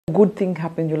good thing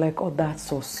happens, you're like, oh, that's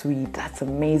so sweet, that's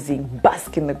amazing,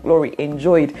 bask in the glory,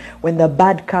 enjoy it. When the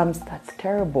bad comes, that's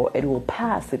terrible, it will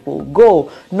pass, it will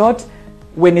go. Not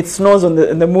when it snows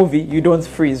in the movie, you don't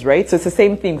freeze, right? So it's the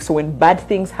same thing. So when bad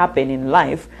things happen in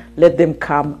life, let them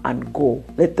come and go.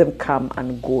 Let them come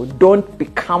and go. Don't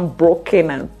become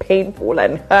broken and painful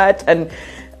and hurt and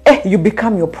you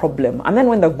become your problem. And then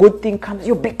when the good thing comes,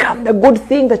 you become the good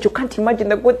thing that you can't imagine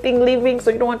the good thing leaving, so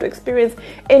you don't want to experience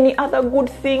any other good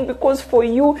thing, because for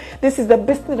you, this is the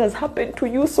best thing that has happened to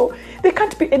you, so there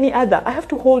can't be any other. I have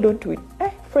to hold on to it.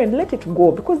 Friend, let it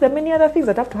go, because there are many other things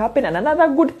that have to happen and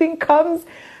another good thing comes.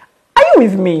 Are you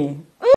with me?